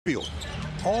field.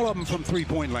 All of them from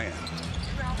three-point land.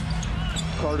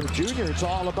 Carter Jr., it's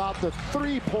all about the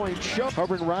three-point shot.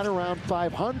 Hovering right around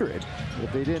 500.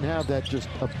 If they didn't have that just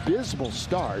abysmal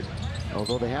start,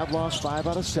 although they have lost 5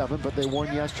 out of 7, but they won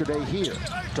yesterday here.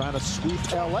 Trying to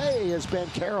sweep LA has been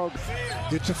Carroll.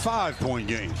 It's a 5-point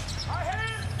game.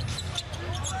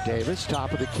 Davis,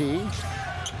 top of the key.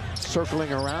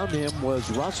 Circling around him was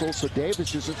Russell, so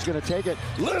Davis is going to take it.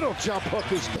 Little jump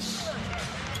hook is this.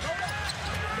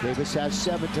 Davis has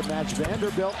 7 to match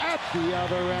Vanderbilt. At the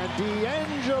other end,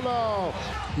 D'Angelo.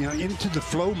 You know, into the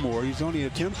flow more. He's only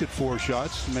attempted 4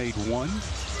 shots, made 1.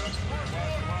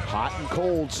 Hot and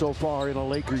cold so far in a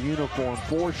Laker uniform,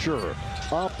 for sure.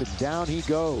 Up and down he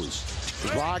goes.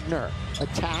 Wagner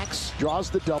attacks, draws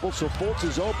the double, so Fultz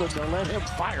is open. They'll let him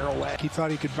fire away. He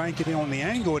thought he could bank it in on the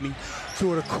angle, and he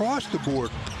threw it across the board.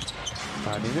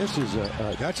 I mean, this is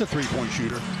that's a three-point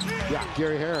shooter. Yeah,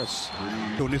 Gary Harris.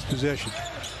 On this possession,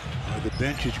 the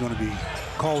bench is going to be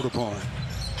called upon.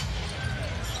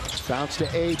 Bounce to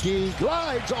AD,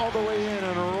 glides all the way in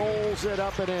and rolls it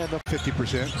up and in.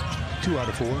 50%, 2 out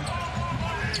of 4.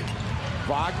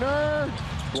 Wagner.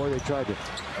 Boy, they tried to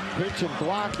pinch and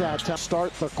block that to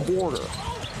start the quarter.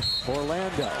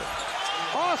 Orlando.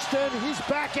 Austin, he's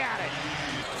back at it.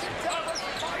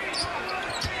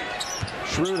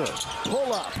 Schroeder,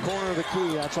 pull up, corner of the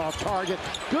key, that's off target.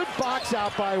 Good box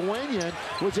out by Wenyen,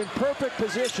 was in perfect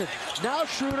position. Now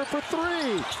Schroeder for 3.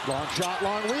 Long shot,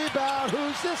 long rebound,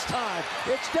 who's this time?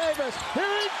 It's Davis, here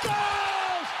he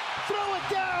goes! Throw it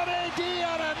down, AD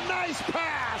on a nice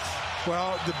pass.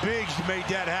 Well, the bigs made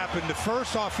that happen. The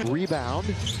first offense. Rebound,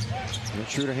 and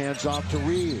Schroeder hands off to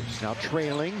Reeves. Now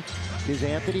trailing is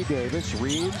Anthony Davis.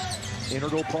 Reeves,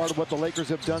 integral part of what the Lakers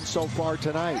have done so far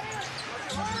tonight.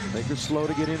 Lakers slow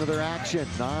to get into their action.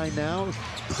 9 now.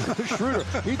 Schroeder,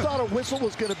 he thought a whistle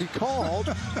was going to be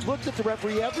called. Looked at the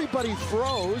referee, everybody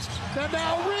froze. And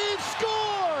now Reeves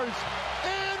scores!